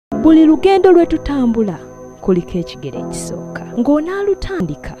Buli lugendo lwe tutambula kuliko ekigere ekisooka.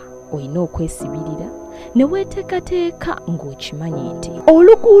 Ng'onaalutandika olina okwesibirira ne weeteekateeka ng'okimanyi nti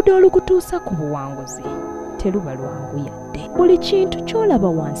oluguudo olukutuusa ku buwanguzi teruba lwangu yadde. Buli kintu ky'olaba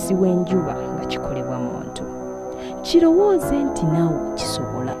wansi w'enjuba nga kikolebwa muntu kirowooze nti naawe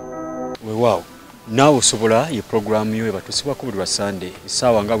kisobola. Weewaawo naawe osobola ye puroguraamu yo ebatusibwako buli lwa Sande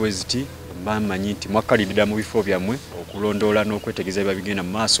essaawa nga bwe ziti mmanyi nti mwakkalirira mu bifo byammwe okulondoola n'okwetegereza biba bigenda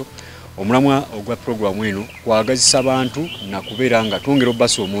mu maaso. Omulamwa ogwa puroguraamu eno kwagazisa abantu na kubeera nga twongera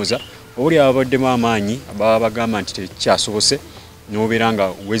obbasoomooza oli ababaddemu amaanyi ababa bagamba nti tekyasobose n'obeera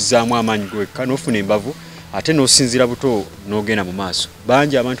nga wezzaamu amaanyi gwekka n'ofuna embavu ate n'osinzira buto n'ogenda mu maaso.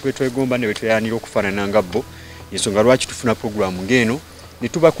 Bangi abantu betwegomba ne betweyanira okufaanana nga bo, ensonga lwaki tufuna puroguraamu ng'eno ne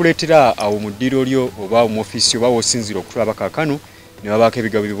tubakuleetera awo mu ddiiro lyo oba mu ofiisi oba wosinzira okutulaba kaakano ne babaako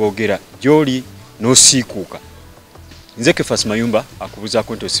ebigabo bye boogera gy'oli n'osiikuuka. Nze Kefas Mayumba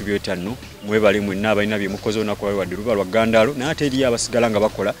akubuzaako nti osibye otya nno, mwebale mwenna abalina bye mukoze olunaku wadde luba lwa ggandaalo naye ate eriyo abasigala nga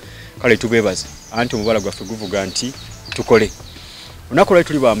bakola, kale tubeebaza anti omubala gwaffe guvuga nti tukole. Olunaku lwali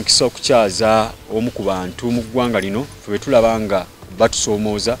tuli bwa mukisa okukyaza omu ku bantu mu ggwanga lino ffe tulaba nga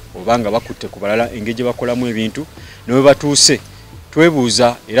batusoomooza oba nga bakutte ku balala engeri gye bakolamu ebintu ne bwe batuuse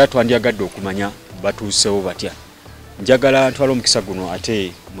twebuuza era twandyagadde okumanya batuusewo batya. Njagala ntwala omukisa guno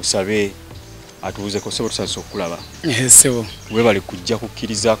ate musabe atubuuzeko ssebo tusanyusa okukulaba. Ssebo weebale kujja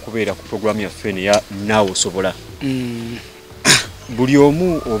kukkiriza kubeera ku puroguraamu yaffe eno eya naawe osobola. Buli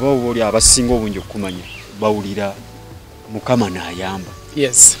omu oba oli abasinga obungi okukumanya bawulira Mukama Nayamba.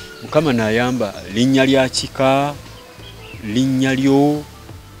 Yes. Mukama Nayamba linnya lya kika, linnya lyo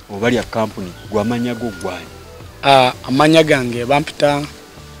oba lya kampuni gwamanya go gwani? Amanya gange bampita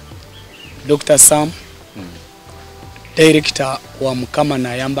Dr. Sam, Director wa Mukama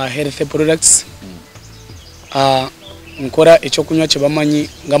Nayamba Health Products. Nkora ekyokunywa kye bamanyi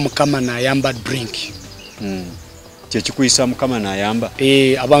nga Mukama Nayamba drink. Kyekikuyisa Mukama Nayamba?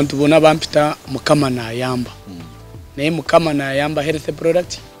 Abantu bonna bampita Mukama Nayamba. Naye Mukama Nayamba Health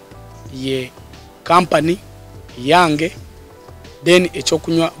Product ye company yange, then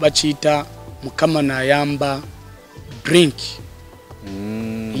ekyokunywa bakiyita Mukama Nayamba drink.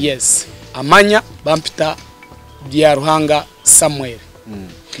 Yes. Amanya bampita Byaruhanga Samuel.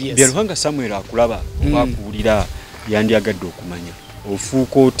 Yes. Byaruhanga Samuel akulaba oba akuwulira yandyagadde okumanya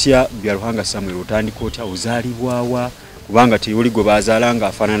ofuuka otya Byaruhanga Samuel, otandika otya, ozaalibwawa kubanga teyoli gwe bazaala nga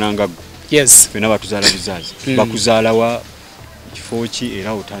afaanana nga gwe? Yes. Fena batuzaala buzaazi. Bakuzaalawa kifo ki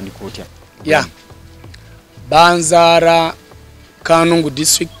era otandika otya? Yeah. Banzara Kanungu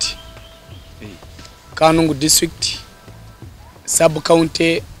district. Kanungu district. Sub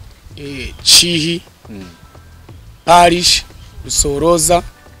county Chihi. Parish Usoroza,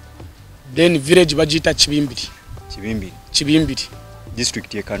 then village bajita Chibimbiri. Chibimbiri.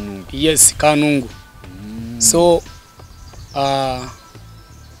 District ye Kanungu. Yes, Kanungu. So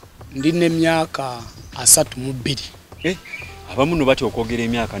ndine myaka 32. Abamu no bati okwogera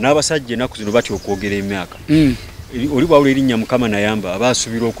emyaka n'abasajja enaku zino bati okwogera emyaka. Oli bwawula erinnya Mukama Nayamba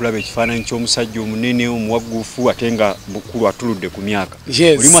abaasubira okulaba ekifaananyi ky'omusajja omunene omuwagufu ate nga mukulu atuludde ku myaka.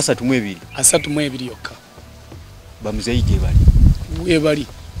 Yes. Olimu 32. 32 yokka. Bamuzeeyi gye bali? Webali.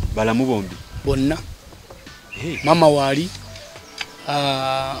 Balamu bombi? Bonna. Mama Wali.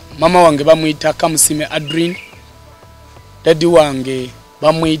 Mama wange bamuyita Kamusime Adrien. Daddy wange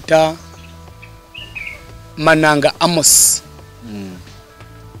bamuyita Mananga Amos.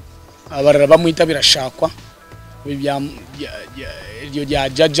 Abarala bamuyita Birashakwa. Ebyo bya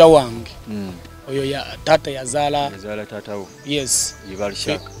jjajja wange. Oyo ya tata yazaala tatawo. Yes.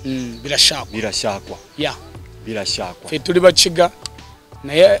 Yibalishaka. Birashakwa. Yeah. Birashakwa. Fe tuli bakiga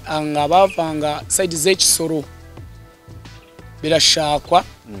naye nga bavanga side z'ekisoro Birashakwa.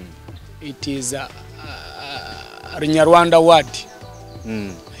 It is a Runyarwanda word.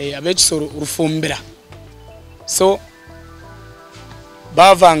 Ab'ekisoro Rufumbira. So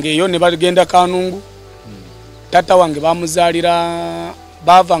bavanga eyo ne bagenda Kanungu. Tata wange bamuzaalira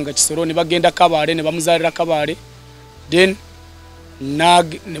bavanga kisoro ne bagenda Kabale ne bamuzaalira Kabale. Then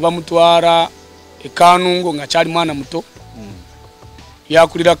ne bamutwara Kanungu nga kyali mwana muto.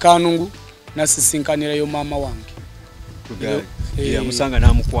 Yakulira Kanungu nasisinkanira yo mama wange. Musanga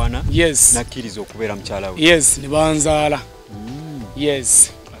namukwana. Yes. Nakkiriza okubeera mukyala we. Yes, ne banzaala.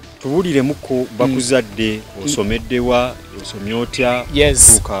 Yes. Tuwulire muko bakuzadde osomeddewa osomye otya? Yes.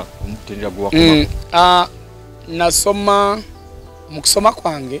 Tuuka omutendera gwe wakoma. Nasoma mu kusoma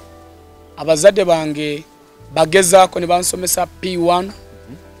kwange abazadde bange bagezaako ne bansomesa P1,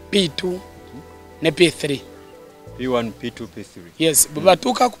 P2 ne P3. P1, P2, P3. Yes, bwe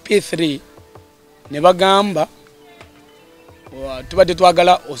batuuka ku P3 ne bagamba tubadde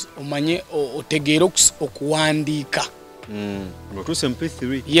twagala omanye otegeera okuwandiika. Ng'otuuse mu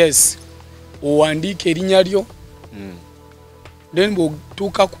P3. Yes, owandiika erinnya lyo. Then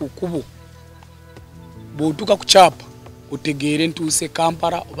bw'otuuka ku kkubo, bw'otuuka ku kyapa otegeere ntuuse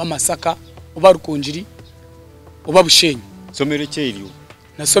Kampala oba Masaka oba Rukonjiri oba Bushenyi. Somero ki eryo?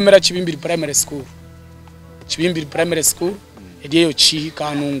 Nasomera Kibimbiri Primary School. Kibimbiri Primary School eryeyo ki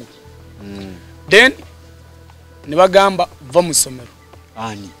Kanungu. Then ne bagamba va mu ssomero.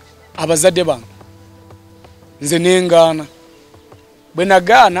 Ani? Abazadde bange. Nze nengaana. Bwe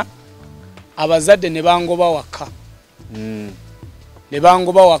nagaana abazadde ne bangoba waka. Ne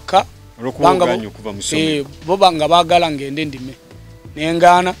bangoba waka. Olw'okubaganya okuva mu ssomero. Bo banga baagala ngende ndime.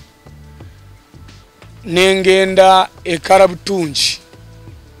 Nengaana. Nengenda e Karabutungi.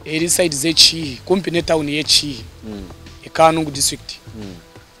 Eri side z'Ekiyi, kumpi ne town y'Ekiyi. E Kanungu district.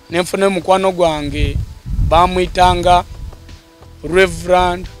 Nenfuna mukwano gwange bamuyitanga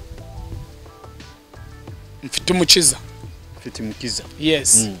Reverend Mfitumukiza. Mfitumukiza.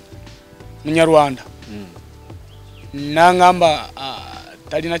 Yes. Munyarwanda. Nangamba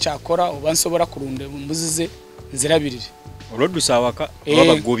talina kyakora oba nsobola kulunda embuzi ze nzirabirire. Olwoddusa awaka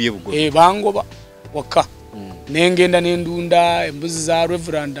babagobye bugoye. Bangoba waka. Nengenda nendunda embuzi za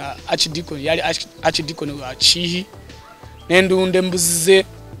Reverend Archdeacon, yali Archdeacon wa Kiyi. Nendunda embuzi ze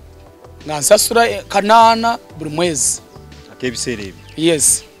nga nsasula kanaana buli mwezi. Akebiseera ebyo.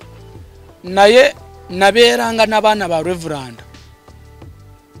 Yes. Naye nabeeranga n'abaana ba Reverend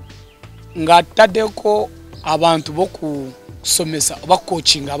nga taddeko abantu bokusomesa oba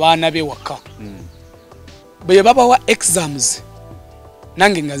coaching abaana be waka. Bwe babawa exams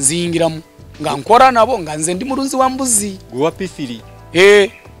nange nga nziyingiramu nga nkora nabo nga nze ndi mulunzi wa mbuzi. Gwe wa P3?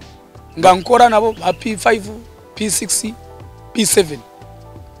 Nga nkora nabo ba P5, P6, P7.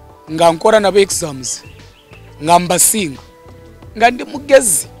 Nga nkora nabo exams nga mbasinga nga ndi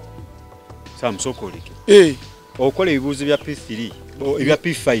mugezi. Samusokoleke. Okola ebibuuzo bya P3 ebya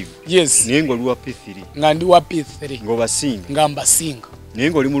P5. Yes. Naye ng'oli wa P3. Nga ndi wa P3. Ng'obasinga. Nga mbasinga. Naye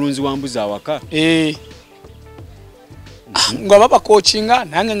ng'oli mulunzi wa mbuzi awaka. Nga baba coachinga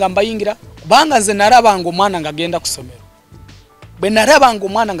nange nga mbayingira kubanga nze narabanga omwana nga agenda ku ssomero. Bwe narabanga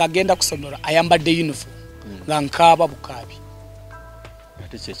omwana nga agenda ku ssomero ayambadde uniform nga nkaaba bukaabi.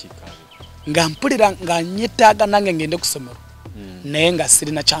 Ate kyekikaabi. Nga mpulira nga nyetaaga nange ngende ku ssomero. Naye nga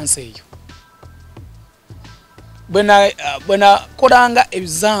sirina chance eyo. Bwe nakolanga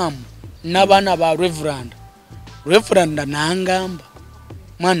exam n'abaana ba Reverend nangamba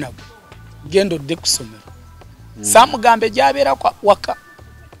mwana gwe genda odde ku ssomero. Samugambe gy'abeera waka.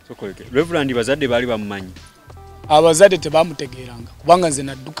 Sokoleke. Reverend bazadde baali bamumanyi? Abazadde tebamutegeeranga kubanga nze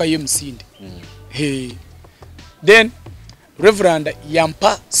naddukayo emisinde. Then Reverend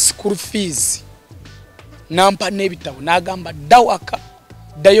yampa school fees nampa n'ebitabo n'agamba dda waka,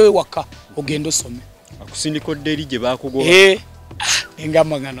 ddayo waka ogenda osome. Akusindika eri gye baakugoba?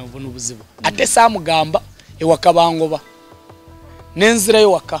 Engamba ngana obuno buzibu. Ate saamugamba ewaka bangoba.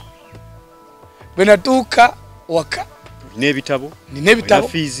 Nenzirayo waka. Bwe natuuka waka. N'ebitabo? Nina ebitabo.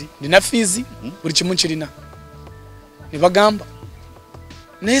 Nina fees. Buli kimu kirina. Ne bagamba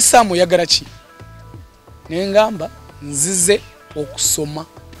naye Saamu oyagala ki? Ne ngamba nzize okusoma.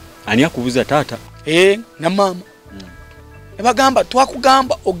 Ani akubuza taata? Na maama. Ne bagamba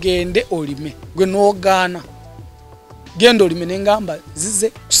twakugamba ogende olime. Gwe n'ogaana. Genda olime. Ne ngamba nzize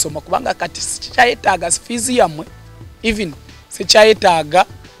kusoma kubanga kati sikyayetaaga fees yammwe. Even sikyayetaaga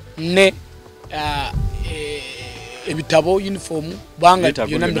ne ebitabo uniform banga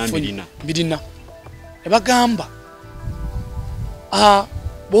byonna mbirina. Ne bagamba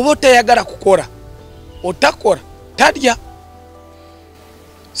bw'oba otayagala kukola otakora talya.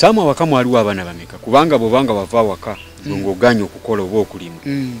 Saamu awaka mwaliwo abaana bameka? Kubanga bw'obanga bava awaka ng'oganya okukola oba okulima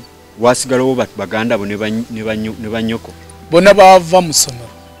waasigalawo baganda bo ne bannyoko? Bonna bava mu ssomero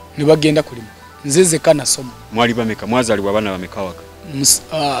ne bagenda kulima. Nze zeka nasoma. Mwali bameka? Mwazaalibwa abaana bameka awaka?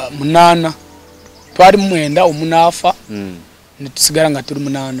 8. Twali 9 omunaafa ne tusigala nga tuli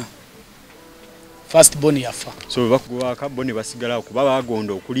 8. First born yafa. So bakugwaka bo ne basigala kuba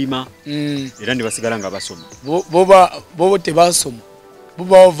bagonda okulima era ne basigala nga basoma. Bo tebasoma. Bo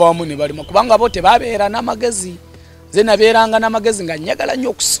bavaamu ne balima kubanga bo tebabeera n'amagezi. Nze nabeeranga n'amagezi nga nyagala nnyo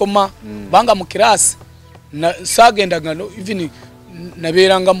okusoma. Banga mu class saagenda nga even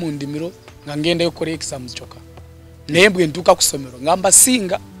nabeeranga mu ndimiro nga ngenda okukola exams kyokka. Naye bwe ntuuka ku ssomero nga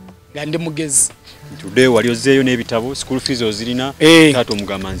mbasinga nga ndi mugezi. Today wali ozeeyo n'ebitabo, school fees ozirina, taata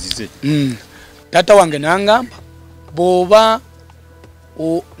omugamba nzize. Taata wange nangamba bw'oba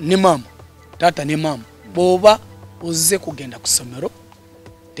ne maama, taata ne maama, bw'oba ozze kugenda ku ssomero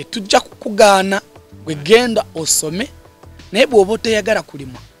tetujja kukugaana, gwe genda osome naye bw'oba teyagala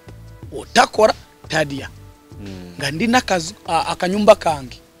kulima otakora tadya nga ndina akanyumba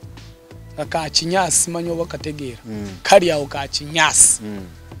kange nga ka kinyasi manyi oba kategeera kali awo ka kinyasi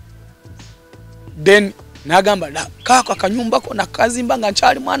then nagamba kako akanyumba ko nakazimba nga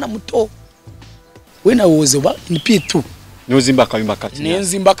nkyali mwana muto wena wozoba in P2 nozimba akanyumba kati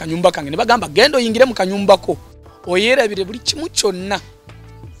nenzimba akanyumba kange ne bagamba gendo yingire mu kanyumba ko oyerabire buli kimu kyonna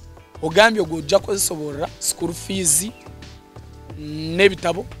ogambye ogojja kusoborera school fees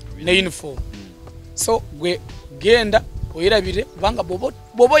n'ebitabo ne uniform so gwe genda oyerabire kubanga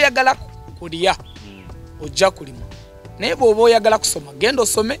bobo yagala kulya ojja kulima naye bobo yagala kusoma genda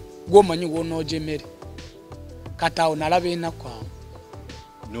osome gwomanyi wonoje Mmere katawo nalabe enakwawo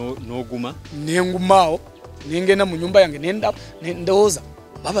noguma nengumaawo nengenda mu nyumba yange nendowooza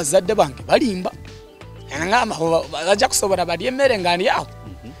babazadde bange balimba ngamba bajja kusobora balye emmere nga ndi awo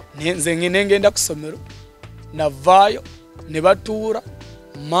nze nengenda ku ssomero navaayo ne batuura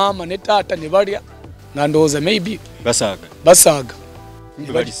maama ne taata ne balya nga ndowooza maybe basaaga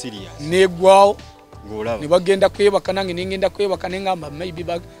negwawo ne bagenda kwebaka nange nengenda kwebaka nengamba maybe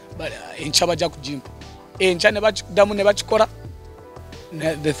enkya bajja kujimpa enkya ne bakiddamu ne bakikola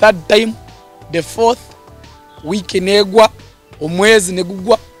the third time the fourth week negwa omwezi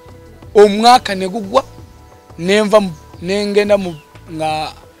negugwa omwaka negugwa nenva nengenda mu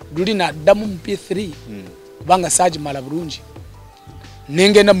nga luli naddamu mu P3 kubanga saagimala bulungi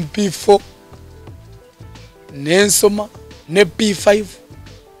nengenda mu P4 nensoma ne P5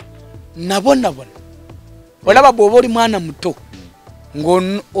 nabona olaba bw'oba oli mwana muto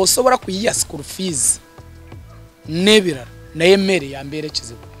ng'osobola kuyiya school fees n'ebirala naye emmere yambeera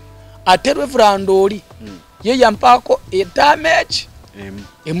ekizibu ate Reverend oli ye yampaako etameeki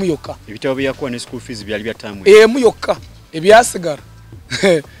emu yokka ebitabo byakuwa ne school fees byali bya tamu emu yokka ebyasigala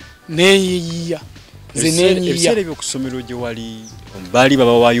neyiyiya nze nenyiya ebiseera ebyokusomero gye wali baali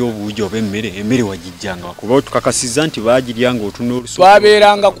babawaayo obuugi oba emmere wagijjanga kuba tukakasiza nti baagiryanga otuna olusuku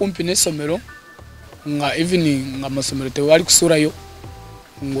twabeeranga kumpi n'essomero nga evening nga amasomero tewali kusuulayo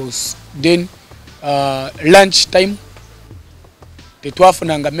then lunch time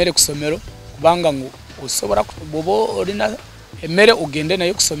tetwafunanga mmere ku ssomero kubanga osobola bw'oba olina emmere ogende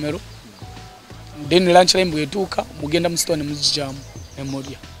nayo ku ssomero then lunch time bwetuuka mugenda mu store ne mugijjaamu ne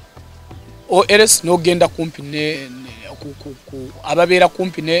mulya ers n'ogenda kumpi ababeera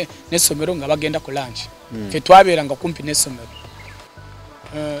kumpi n'essomero nga bagenda ku lunch fe twabeeranga kumpi n'essomero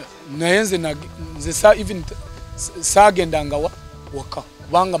naye nze saagendanga waka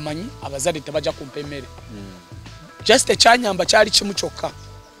kubanga manyi abazadde tebajja kumpa emmere just ekyanyamba kyali kimu kyokka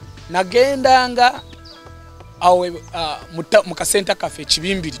nagendanga awo mu kasenta kaffe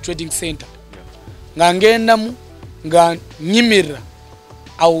Kibimbiri trading center nga ngendamu nga nyimirira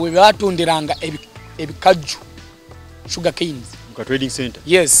awo we batundiranga ebikajju sugar canes mu trading center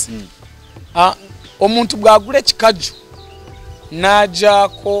yes omuntu bwagula ekikajju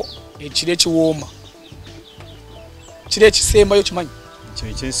najako ekire kiwooma kire ekisembayo kimanyi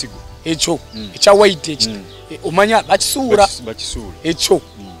ekyensigo ekyo ekya white omanya bakisuula ekyo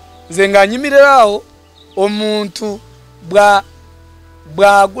nze nga nyimirirawo omuntu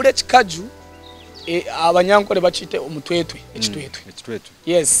bwagula ekikajju abanyankole bakiyite omutwetwe ekitwetwe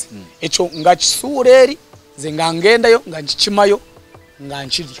yes ekyo nga kisuula eri nze nga ngendayo nga nkikimayo nga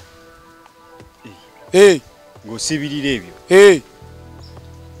nkirya ng'osibirira ebyo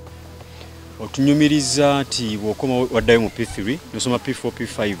otunyumiriza nti bw'okoma waddayo mu P3 nosoma P4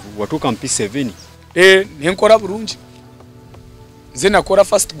 P5 watuuka mu P7 nenkola bulungi nze nakola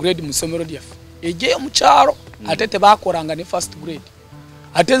first grade mu ssomero lyaffe ejeyo mu kyalo ate tebaakolanga ne first grade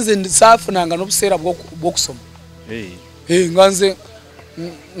ate nze saafunanga n'obuseera bw'okusoma nga nze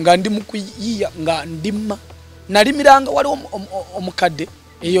nga ndi mu kuyiya nga ndima nalimiranga waliwo omukadde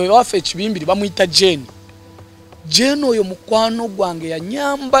eyo waffe Ekibimbiri bamuyita Jane oyo mukwano gwange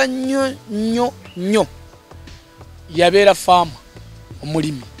yanyamba nnyo yabeera faama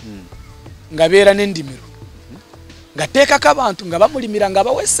omulimi nga beera n'endimiro nga teekako abantu nga bamulimira nga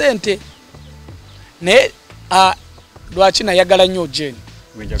bawe ssente naye lwaki nayagala nnyo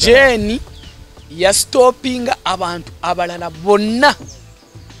Jane yastopinga abantu abalala bonna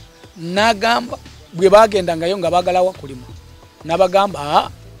n'agamba bwe bagendangayo nga baagala wa kulima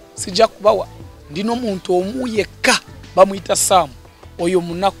n'abagamba sijja kubawa ndino omuntu omu yekka bamuyita Saamu oyo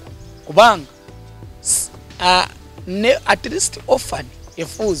munaku kubanga ne at least often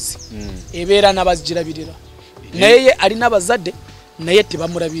efuuzi ebeera n'abazigirabirira naye ye alina abazadde naye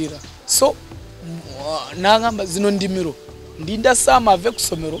tebamulabirira so n'agamba zino ndimiro ndinda Saamu ave ku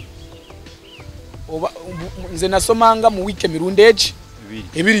ssomero nze nasomanga mu wiiki emirundi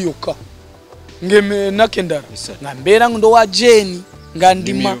ebiri yokka ngeme nakendara nga mbeera ndo wa Jeni nga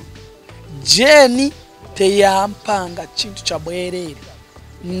ndima Jeni teyampanga kintu kya bwerere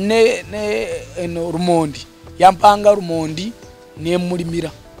eno Rumondi yampanga Rumondi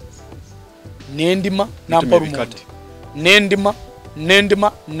nemulimira nendima nampa Rumondi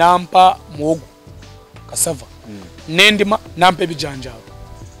nendima nampa muogo kasava nendima nampa ebijanjalo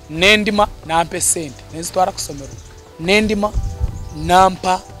nendima nampa sente nenzitwara kusomero nendima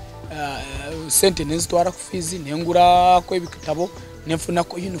nampa sente nenzitwara ku fees nengura ko ebitabo nenfuna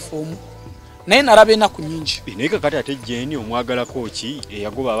ko uniform naye narabe naku nyingi ineka kati ate Jeni omwagala kochi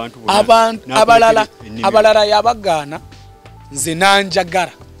eyagoba abantu abalala yabagana nze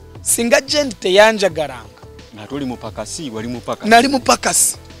nanjagara singa Jeni teyanjagaranga natoli mupakasi wali mupakasi nali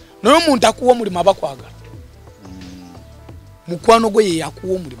mupakasi naye omuntu akuwa omulimu abakwagala mukwano gwe ye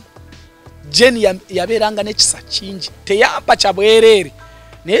yakuwa omulimu Jeni yaberanga n'ekisa kingi teyampa kya bwerere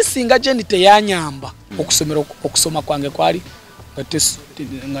naye singa Jeni teyanyamba okusoma kwange kwali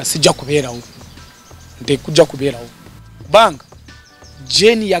nga sijja kubeerawo ndekujja kubeerawo kubanga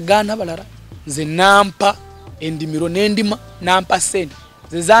Jeni yagaana balala nze nampa endimiro n'endima nampa sente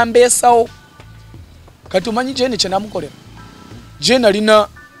ze zambeesawo kati omanyi Jeni kye namukolera Jeni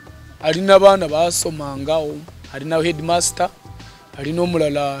alina baana basomangawo alina headmaster alina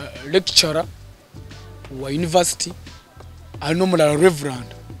omulala lecturer wa university alina omulala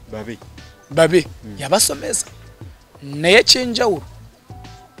reverend babe yabasomesa naye kyenjawulo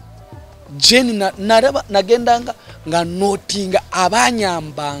Jeni naraba nagendanga nga notinga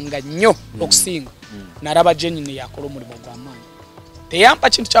abanyambanga nnyo okusinga naraba Jeni ne yakola omulimu gw'amaanyi teyampa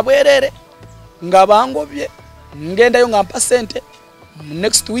kintu kya bwerere nga bangobye ngendayo nga mpa sente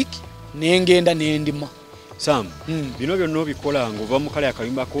next week nengenda nendima Sam bino byonna obikola ng'ova mu kale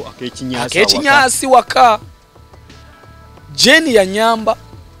akayimbako akekinyasi waka Jeni yanyamba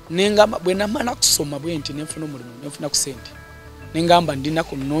nengamba bwe namala kusoma bwenti nenfuna omulimu nenfuna ku sente nengamba ndina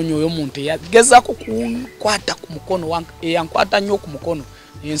ku mnonyo oyo omuntu yagezako kunkwata ku mukono wange yankwata nnyo ku mukono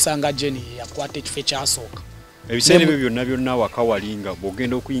nensanga Jeni yakwata ekifo ekyasooka ebiseera ebyo byonna waka walinga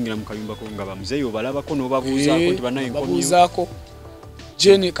bw'ogenda okuyingira mu kayimbako nga bamuzeeyo obalabako n'obabuuzaako nti bannaye babuuzaako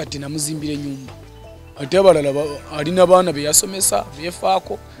Jeni kati namuzimbira ennyumba ate abalala alina baana be yasomesa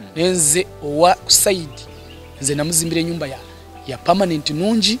beefaako nenze owa side nze namuzimbira ennyumba ya permanent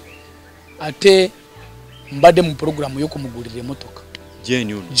nungi ate mbadde mu program yo kumugulira emotoka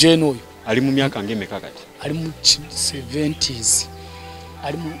Jeni oyo ali mu myaka ng'emeka kati ali mu 70s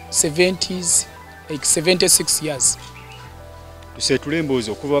ali mu 70s like 76 years tusetule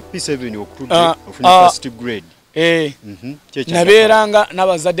Emboozi okuva P7 okutudde ofuna first grade nabeeranga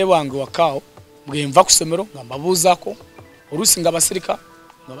n'abazadde bange wakaawo bwe nva ku ssomero nga mbabuuzaako oluusi nga basirika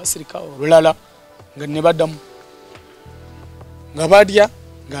olulala nga ne baddamu nga badya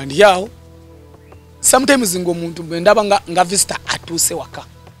nga ndyawo sometimes ng'omuntu bwe ndaba nga visitor atuuse waka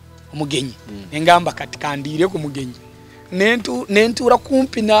omugenyi nengamba kati kandiire ku mugenyi nentuura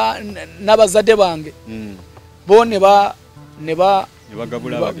kumpi n'abazadde bange bo ne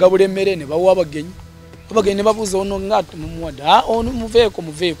bagabula emmere ne bawa abagenyi ne babuuza ono nga tumuwadde ono muveeko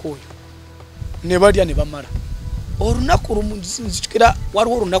oyo ne badya ne bamala olunaku lumu nzijukira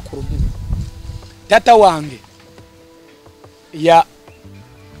waliwo olunaku lumu tata wange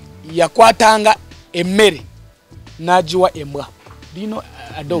yakwatanga emmere n'agiwa embwa dino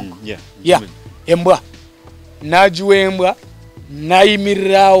adog embwa n'agiwa embwa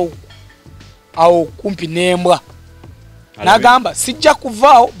nayimirirawo awo kumpi n'embwa n'agamba sijja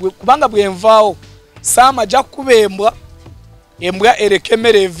kuvaawo kubanga bwenvaawo Saama ajja kukuba embwa ereke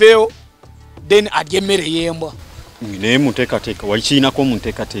emmere eveewo then alye emmere y'embwa naye muteekateeka wali kirinako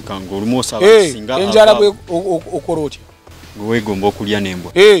munteekateeka ng'olumu osaba singa enjala bwe okola otya weegomba okulya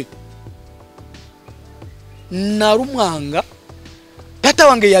n'embwa nalumwanga tata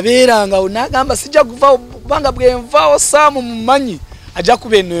wange yabeerangawo n'agamba sijja kuvaawo kubanga bwenvaawo Saamu mumanyi ajja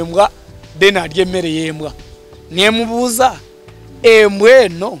kuba eno embwa then alye emmere y'embwa nemubuuza embwa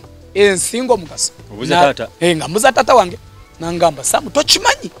eno ensingo mugaso nga mbuza tata wange nangamba Saamu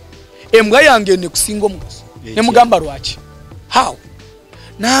tokimanyi embwa yange ne kusinga omugaso nemugamba lwaki how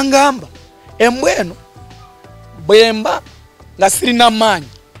nangamba embwa eno bwemba nga sirina maanyi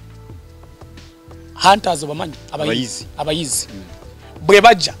hunters bamanyi abayizi bwe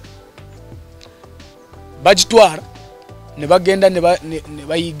bajja bagitwala ne bagenda ne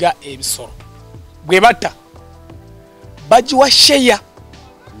bayiga ebisoro bwe batta bagiwa sheya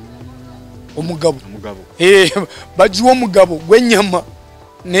omugabo bagiwa omugabo gw'ennyama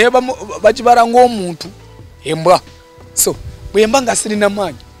naye bagibala ng'omuntu embwa so bwemba nga sirina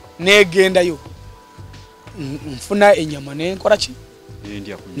maanyi negendayo nfuna ennyama nenkola ki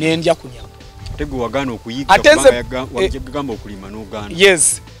nendya ku nyama ate gwe wagaana okuyiga kubanga yagamba okulima n'ogaana.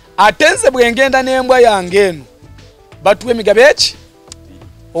 Yes. Ate nze bwe ngenda n'embwa yange eno batuwa emigabo eki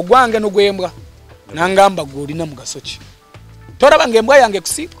ogwange n'ogw'embwa nangamba gwe olina mugaso ki. Toraba ng'embwa yange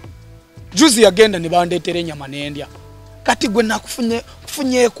kusiiko juzi yagenda ne bandeetera ennyama n'endya kati gwe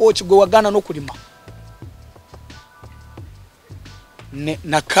nakufunyeeko ki gwe wagaana n'okulima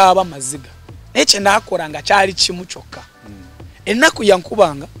nakaaba maziga naye kye naakola nga kyali kimu kyokka. Ennaku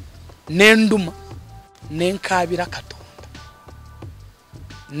yankubanga n'enduma n'enkaabira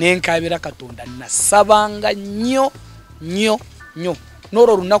Katonda nasabanga nnyo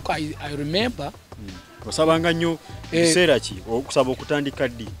n'olwo olunaku I remember. Osabanga nnyo ekiseera ki okusaba okutandika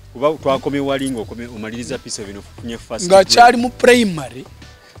ddi kuba twakomye Wali ng'omaliriza P7 ofunye first nga kyali mu primary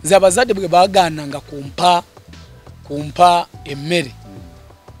nze abazadde bwe baagaananga kumpa emmere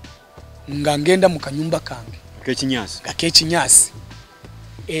nga ngenda mu kanyumba kange k'ekinyaasi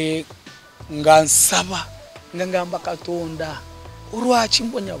nga nsaba nga ngamba Katonda olwaki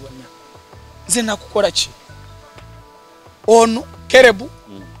mbonyabonya nze nakukola ki ono Kerebu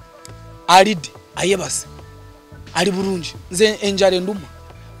Olidde ayebase ali bulungi nze enjala enduma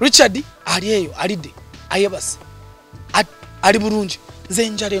Richard ali eyo Olidde ayebase ali bulungi nze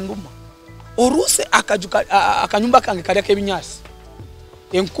enjala enduma oluse akanyumba kange kali ak'ebinyaasi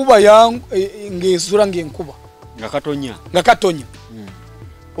enkuba yangu ng'ezura ng'enkuba nga katonya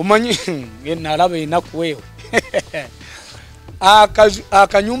omanyi nalaba enaku weewe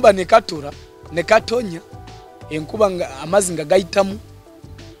akanyumba ne katura ne katonya enkuba amazzi nga gayitamu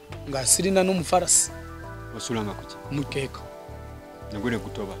nga sirina n'omufarasi osulanga kuki mukeeka nagwene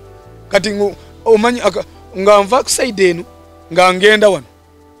gutoba kati omanyi nga nva ku side eno nga ngenda wano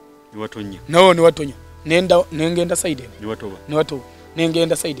niwatonya nengenda side eno niwatoba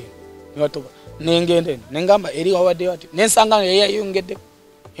nengenda side eno niwatoba nengenda eno nengamba eri wawadde wati nensanga yeyayongedde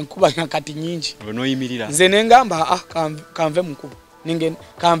enkuba kati nyingi onoyimirira nze nengamba kanve mu nkuba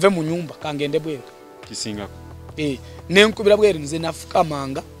kanve mu nyumba kangende bweru kisingako nenkubira bweru nze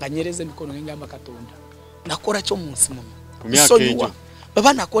nafukamanga nganyereza emikono nengamba Katonda nakola kyo mu nsi muno nsonyiwa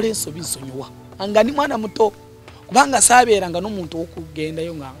baba nakola ensobi nsonyiwa nga ni mwana muto kubanga saabeeranga n'omuntu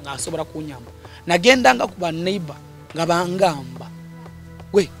okugendayo nga asobola kunyamba nagendanga ku ba neighbor nga bangamba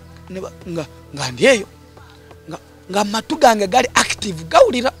we nga ndi eyo nga matu gange gali active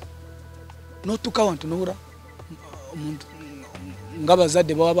gawulira n'otuuka wantu n'owura omuntu nga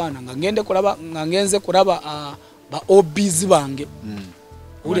bazadde b'abaana nga ngenze kulaba ba OBs bange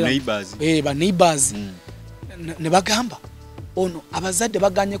ba neighbors ne bagamba ono abazadde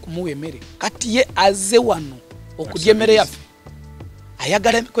baganye kumuwa emmere kati ye aze wano okulya emmere yaffe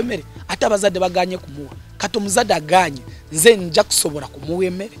ayagala emmere ate abazadde baganye kumuwa kati omuzadde aganye nze nja kusobola kumuwa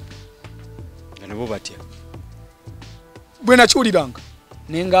emmere nabo batya bwe nakiwuliranga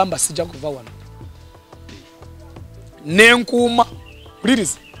nengamba sijja kuva wano nenkuuma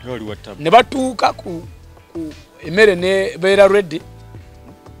buliriza ne batuuka ku emmere ne beera ready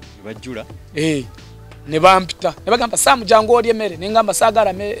bajjula ne bampita ne bagamba Sam jangu olye emmere nengamba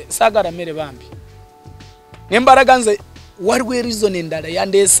saagala mmere bambi nembalaga nze waliwo reason endala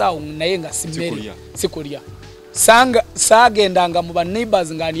yandeesaawo naye nga si mmere sikulya saagendanga mu ba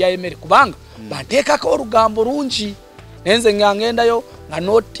neighbors nga ndya emmere kubanga banteekako olugambo lungi nenze nga ngendayo nga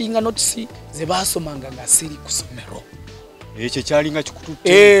notinga notisi ze basomanga nga siri ku ssomero ekyo kyalinga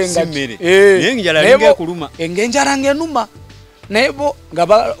kikututte si mmere naye enjala linga kuluma enjala ng'enuma naye bo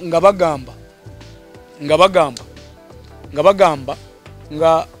nga bagamba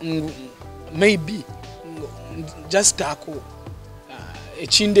nga maybe just ako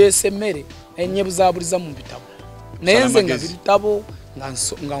ekindeese emmere enyebuzabuliza mu bitabo naye nze nga bitabo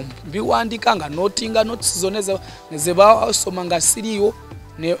nga biwandika nga notinga notisi zone ze basoma nga siriyo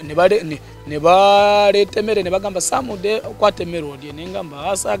ne baleeta emmere ne bagamba Samude okwata emmere olye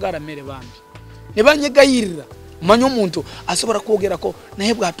nengamba asaagala mmere bambi ne banyegayirira manyi omuntu asobola kwogerako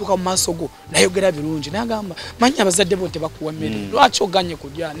naye bw'atuuka mu maaso go nayogera birungi nagamba manyi abazadde bo tebakuwa mmere lwaki oganye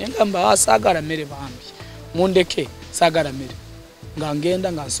kulya nengamba asaagala mmere bambi mundeke saagala mmere nga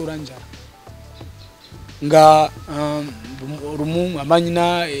ngenda nga nsula njala nga olumu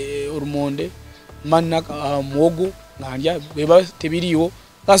amanyina olumonde manna muwogo nga ndya bweba tebiriiwo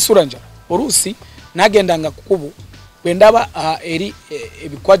nga nsula njala oluusi nagendanga ku kkubo bwe ndaba eri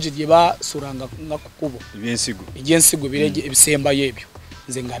ebikwaju bye basulanga nga ku kkubo ebyensigo ebisembayo ebyo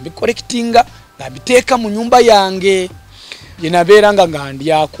nze nga mbikolekitinga nga mbiteeka mu nyumba yange gye nabeeranga nga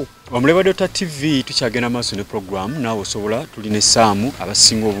ndyako. Omuleba Dr. TV tukyagenda maaso ne program naawe osobola tulina essaamu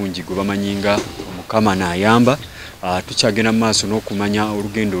abasinga obungi gwe bamanyinga Mukama Nayamba. Tukyagenda maaso n'okumanya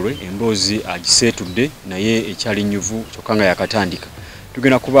olugendo lwe emboozi agiseetudde naye ekyali nnyuvu kyokka nga yakatandika.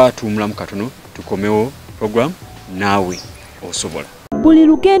 Tugenda kuba tuwumulamu katono tukomewo program naawe osobola. Buli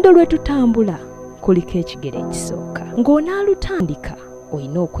lugendo lwe tutambula kuliko ekigere ekisooka. Ng'onaalutandika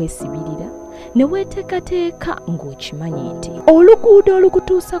olina okwesibirira ne weeteekateeka ng'okimanyi nti oluguudo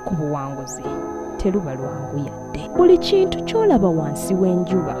olukutuusa ku buwanguzi teruba lwangu yadde. Buli kintu ky'olaba wansi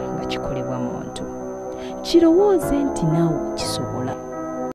w'enjuba nga kikolebwa muntu kirowooze nti naawe kisobola.